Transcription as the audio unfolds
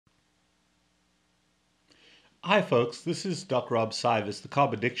Hi folks, this is Doc Rob Sivers, the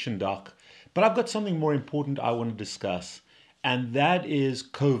Carb Addiction Doc, but I've got something more important I want to discuss, and that is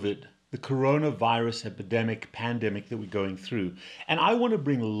COVID, the coronavirus epidemic, pandemic that we're going through. And I want to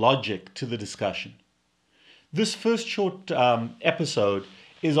bring logic to the discussion. This first short episode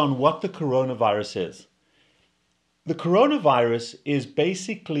is on what the coronavirus is. The coronavirus is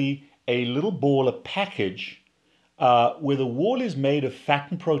basically a little ball, a package where the wall is made of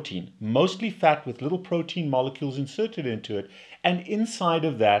fat and protein, mostly fat with little protein molecules inserted into it. And inside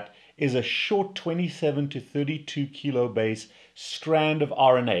of that is a short 27 to 32 kilobase strand of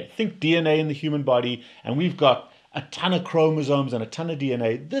RNA. Think DNA in the human body, and we've got a ton of chromosomes and a ton of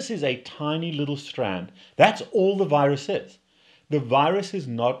DNA. This is a tiny little strand. That's all the virus is. The virus is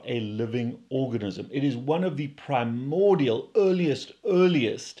not a living organism. It is one of the primordial,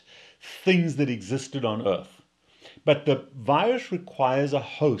 earliest things that existed on Earth. But the virus requires a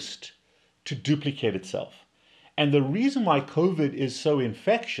host to duplicate itself. And the reason why COVID is so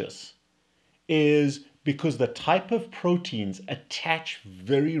infectious is because the type of proteins attach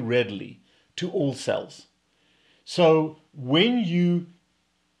very readily to all cells. So when you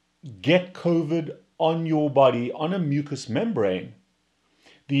get COVID on your body, on a mucous membrane,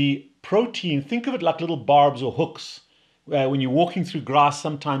 the protein, think of it like little barbs or hooks. When you're walking through grass,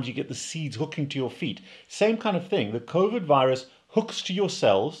 sometimes you get the seeds hooking to your feet. Same kind of thing. The COVID virus hooks to your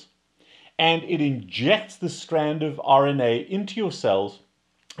cells and it injects the strand of RNA into your cells,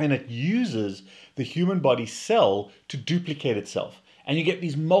 and it uses the human body cell to duplicate itself. And you get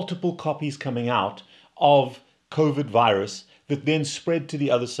these multiple copies coming out of COVID virus that then spread to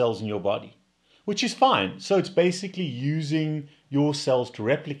the other cells in your body, which is fine. So it's basically using your cells to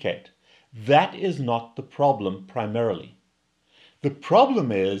replicate. That is not the problem primarily. The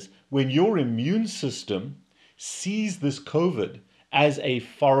problem is when your immune system sees this COVID as a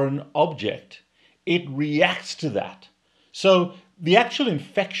foreign object, it reacts to that. So the actual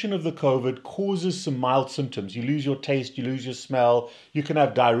infection of the COVID causes some mild symptoms. You lose your taste, you lose your smell, you can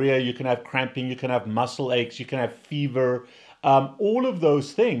have diarrhea, you can have cramping, you can have muscle aches, you can have fever. All of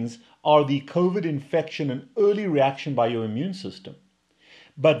those things are the COVID infection, an early reaction by your immune system.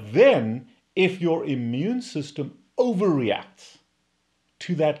 But then, if your immune system overreacts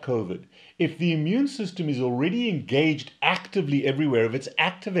to that COVID, if the immune system is already engaged actively everywhere, if it's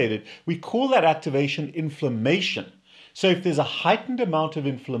activated, we call that activation inflammation. So if there's a heightened amount of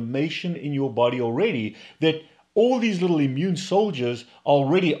inflammation in your body already, that all these little immune soldiers are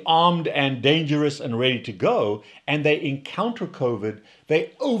already armed and dangerous and ready to go, and they encounter COVID,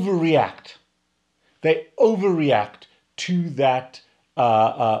 they overreact. They overreact to that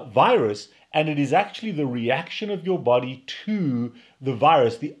virus, and it is actually the reaction of your body to the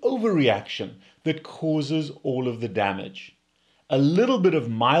virus, the overreaction, that causes all of the damage. A little bit of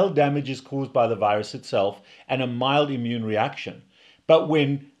mild damage is caused by the virus itself and a mild immune reaction. But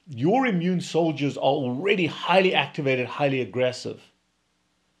when your immune soldiers are already highly activated, highly aggressive,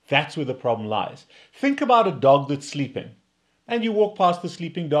 that's where the problem lies. Think about a dog that's sleeping, and you walk past the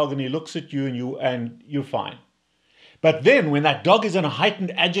sleeping dog and he looks at you and you're fine. But then when that dog is in a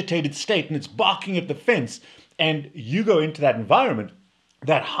heightened, agitated state and it's barking at the fence and you go into that environment,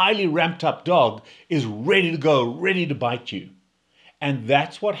 that highly ramped up dog is ready to go, ready to bite you. And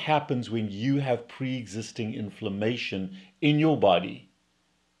that's what happens when you have pre-existing inflammation in your body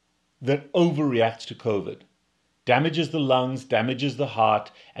that overreacts to COVID. Damages the lungs, damages the heart,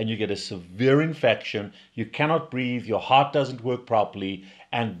 and you get a severe infection. You cannot breathe, your heart doesn't work properly,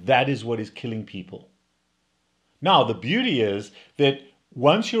 and that is what is killing people. Now, the beauty is that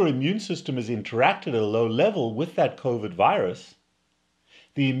once your immune system has interacted at a low level with that COVID virus,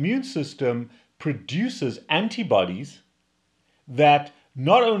 the immune system produces antibodies that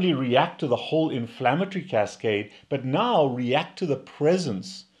not only react to the whole inflammatory cascade, but now react to the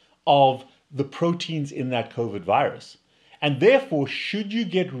presence of the proteins in that COVID virus. And therefore, should you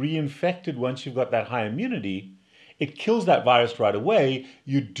get reinfected once you've got that high immunity, it kills that virus right away.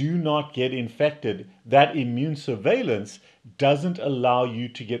 You do not get infected. That immune surveillance doesn't allow you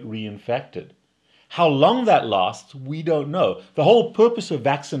to get reinfected. How long that lasts, we don't know. The whole purpose of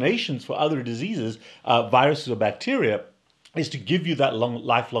vaccinations for other diseases, viruses or bacteria, is to give you that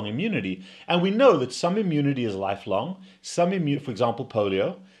lifelong immunity. And we know that some immunity is lifelong, some immunity, for example,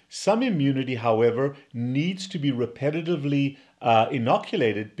 polio. Some immunity, however, needs to be repetitively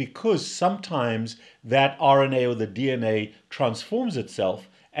inoculated because sometimes that RNA or the DNA transforms itself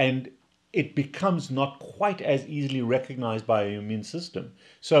and it becomes not quite as easily recognized by your immune system.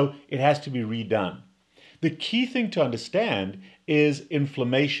 So it has to be redone. The key thing to understand is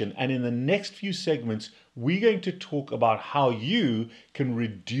inflammation. And in the next few segments, we're going to talk about how you can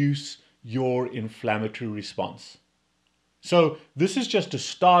reduce your inflammatory response. So this is just a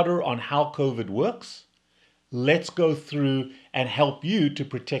starter on how COVID works. Let's go through and help you to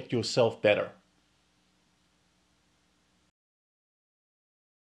protect yourself better.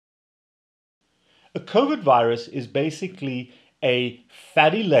 A COVID virus is basically a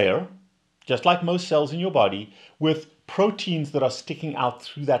fatty layer, just like most cells in your body, with proteins that are sticking out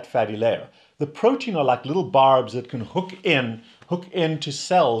through that fatty layer. The protein are like little barbs that can hook into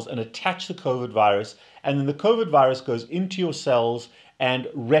cells and attach the COVID virus, and then the COVID virus goes into your cells and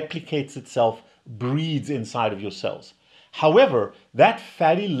replicates itself, breeds inside of your cells. However, that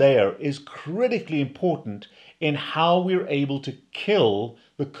fatty layer is critically important in how we're able to kill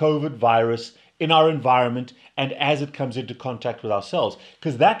the COVID virus in our environment and as it comes into contact with our cells,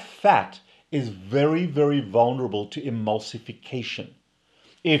 because that fat is very, very vulnerable to emulsification.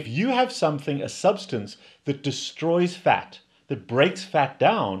 If you have something, a substance that destroys fat, that breaks fat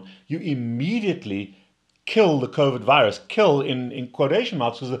down, you immediately kill the COVID virus. Kill in quotation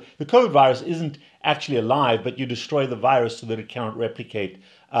marks, because the COVID virus isn't actually alive, but you destroy the virus so that it cannot replicate,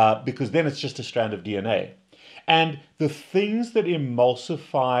 because then it's just a strand of DNA. And the things that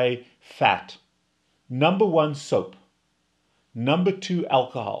emulsify fat, number one, soap. Number two,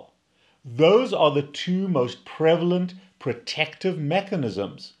 alcohol. Those are the two most prevalent protective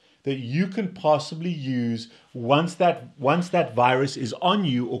mechanisms that you can possibly use once that virus is on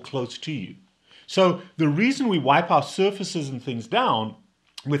you or close to you. So the reason we wipe our surfaces and things down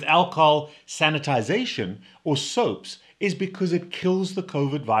with alcohol, sanitization, or soaps is because it kills the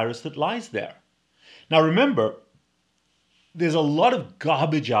COVID virus that lies there. Now remember, there's a lot of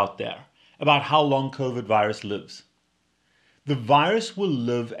garbage out there about how long COVID virus lives. The virus will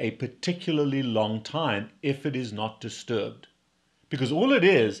live a particularly long time if it is not disturbed. Because all it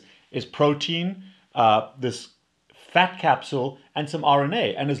is protein, this fat capsule, and some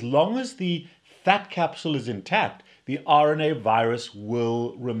RNA. And as long as the fat capsule is intact, the RNA virus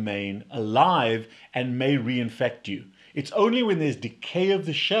will remain alive and may reinfect you. It's only when there's decay of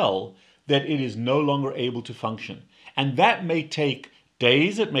the shell that it is no longer able to function. And that may take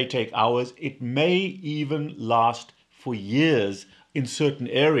days, it may take hours, it may even last for years in certain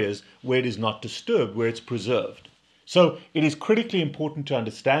areas where it is not disturbed, where it's preserved. So it is critically important to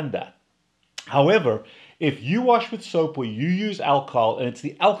understand that. However, if you wash with soap or you use alcohol, and it's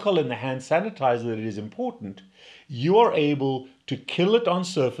the alcohol in the hand sanitizer that is important, you are able to kill it on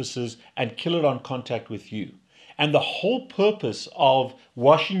surfaces and kill it on contact with you. And the whole purpose of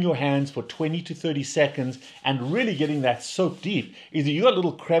washing your hands for 20 to 30 seconds and really getting that soap deep is that you got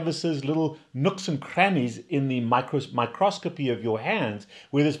little crevices, little nooks and crannies in the microscopy of your hands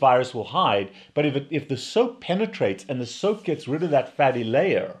where this virus will hide. But if the soap penetrates and the soap gets rid of that fatty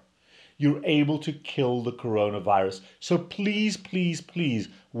layer, you're able to kill the coronavirus. So please, please, please,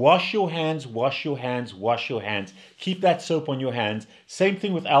 wash your hands, wash your hands, wash your hands. Keep that soap on your hands. Same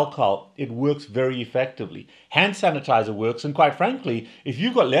thing with alcohol. It works very effectively. Hand sanitizer works, and quite frankly, if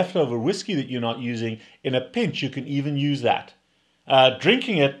you've got leftover whiskey that you're not using, in a pinch, you can even use that.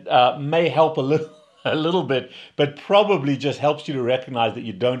 Drinking it may help a little bit, but probably just helps you to recognize that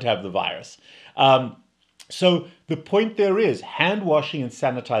you don't have the virus. So the point there is hand washing and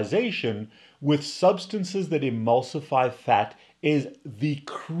sanitization with substances that emulsify fat is the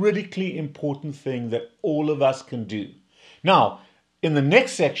critically important thing that all of us can do. Now, in the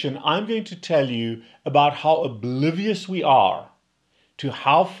next section, I'm going to tell you about how oblivious we are to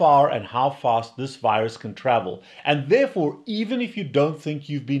how far and how fast this virus can travel. And therefore, even if you don't think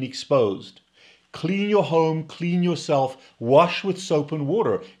you've been exposed, clean your home, clean yourself, wash with soap and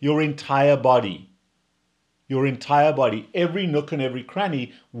water, your entire body. Your entire body, every nook and every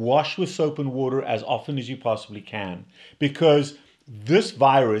cranny, wash with soap and water as often as you possibly can. Because this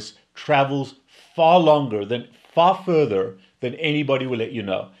virus travels far further than anybody will let you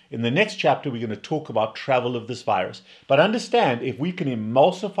know. In the next chapter, we're going to talk about travel of this virus. But understand, if we can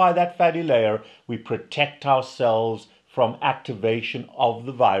emulsify that fatty layer, we protect ourselves from activation of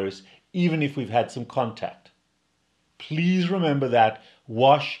the virus, even if we've had some contact. Please remember that.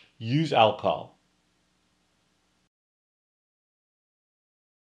 Wash, use alcohol.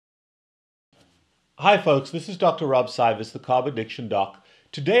 Hi folks, this is Dr. Rob Cywes, the Carb Addiction Doc.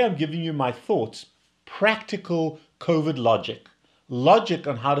 Today I'm giving you my thoughts, practical COVID logic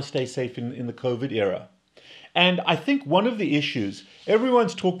on how to stay safe in the COVID era. And I think one of the issues,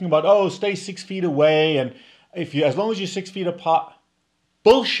 everyone's talking about, oh, stay 6 feet away, and as long as you're 6 feet apart.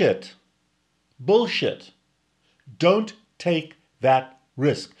 Bullshit. Don't take that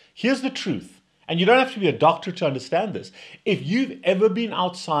risk. Here's the truth, and you don't have to be a doctor to understand this. If you've ever been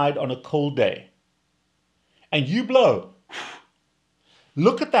outside on a cold day, and you blow,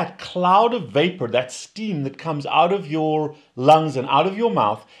 Look at that cloud of vapor, that steam that comes out of your lungs and out of your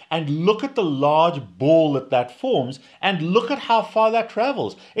mouth, and look at the large ball that forms, and look at how far that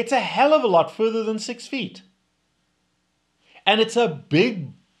travels. It's a hell of a lot further than 6 feet. And it's a big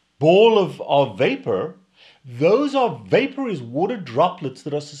ball of vapor. Those are vaporous water droplets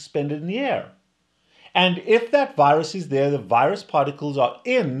that are suspended in the air. And if that virus is there, the virus particles are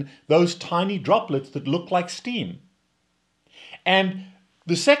in those tiny droplets that look like steam. And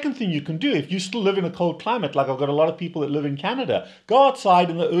the second thing you can do, if you still live in a cold climate, like I've got a lot of people that live in Canada, go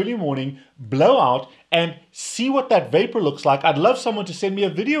outside in the early morning, blow out, and see what that vapor looks like. I'd love someone to send me a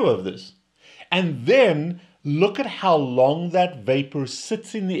video of this. And then look at how long that vapor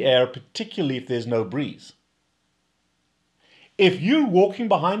sits in the air, particularly if there's no breeze. If you're walking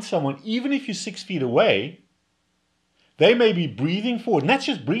behind someone, even if you're 6 feet away, they may be breathing forward, and that's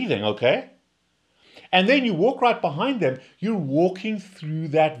just breathing, okay? And then you walk right behind them, you're walking through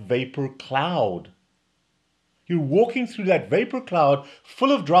that vapor cloud. You're walking through that vapor cloud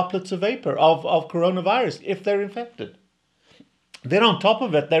full of droplets of vapor, of coronavirus, if they're infected. Then on top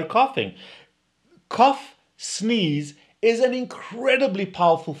of it, they're coughing. Cough, sneeze is an incredibly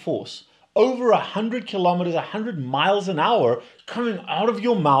powerful force. Over 100 kilometers, 100 miles an hour coming out of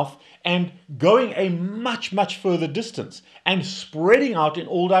your mouth and going a much, much further distance and spreading out in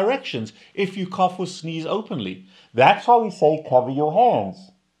all directions if you cough or sneeze openly. That's why we say cover your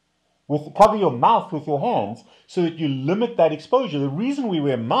hands. Cover your mouth with your hands so that you limit that exposure. The reason we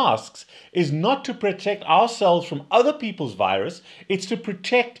wear masks is not to protect ourselves from other people's virus. It's to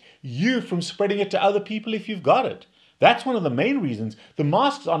protect you from spreading it to other people if you've got it. That's one of the main reasons. The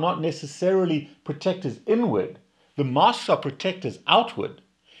masks are not necessarily protectors inward. The masks are protectors outward.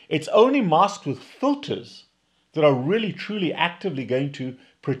 It's only masks with filters that are really, truly actively going to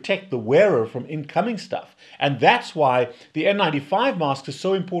protect the wearer from incoming stuff. And that's why the N95 mask is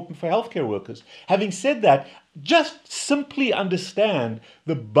so important for healthcare workers. Having said that, just simply understand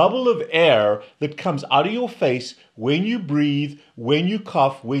the bubble of air that comes out of your face when you breathe, when you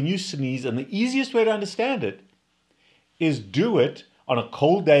cough, when you sneeze. And the easiest way to understand it is do it on a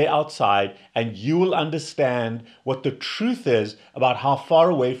cold day outside, and you will understand what the truth is about how far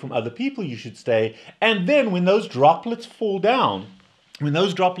away from other people you should stay. And then when those droplets fall down,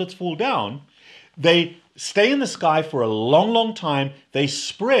 they stay in the sky for a long, long time. They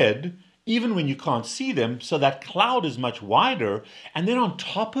spread even when you can't see them, so that cloud is much wider. And then on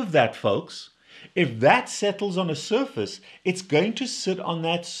top of that, folks, if that settles on a surface, it's going to sit on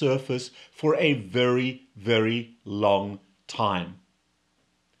that surface for a very, very long time.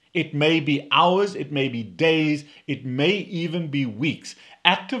 It may be hours, it may be days, it may even be weeks.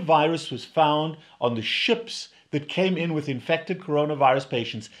 Active virus was found on the ships that came in with infected coronavirus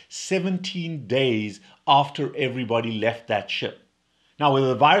patients 17 days after everybody left that ship. Now, whether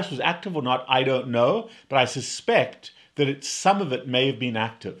the virus was active or not, I don't know, but I suspect that some of it may have been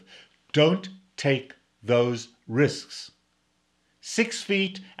active. Don't take those risks. 6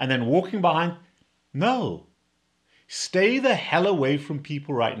 feet and then walking behind, no. Stay the hell away from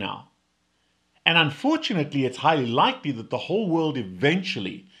people right now. And unfortunately, it's highly likely that the whole world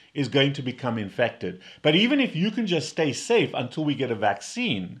eventually is going to become infected. But even if you can just stay safe until we get a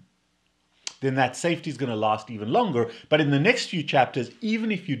vaccine, then that safety is going to last even longer. But in the next few chapters,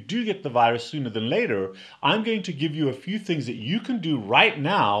 even if you do get the virus sooner than later, I'm going to give you a few things that you can do right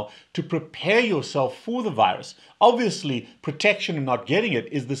now to prepare yourself for the virus. Obviously, protection and not getting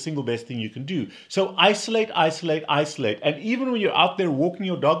it is the single best thing you can do. So isolate, isolate, isolate. And even when you're out there walking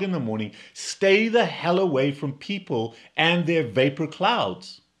your dog in the morning, stay the hell away from people and their vapor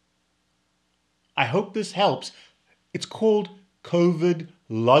clouds. I hope this helps. It's called COVID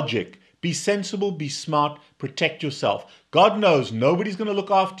logic. Be sensible, be smart, protect yourself. God knows nobody's going to look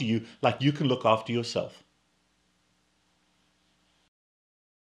after you like you can look after yourself.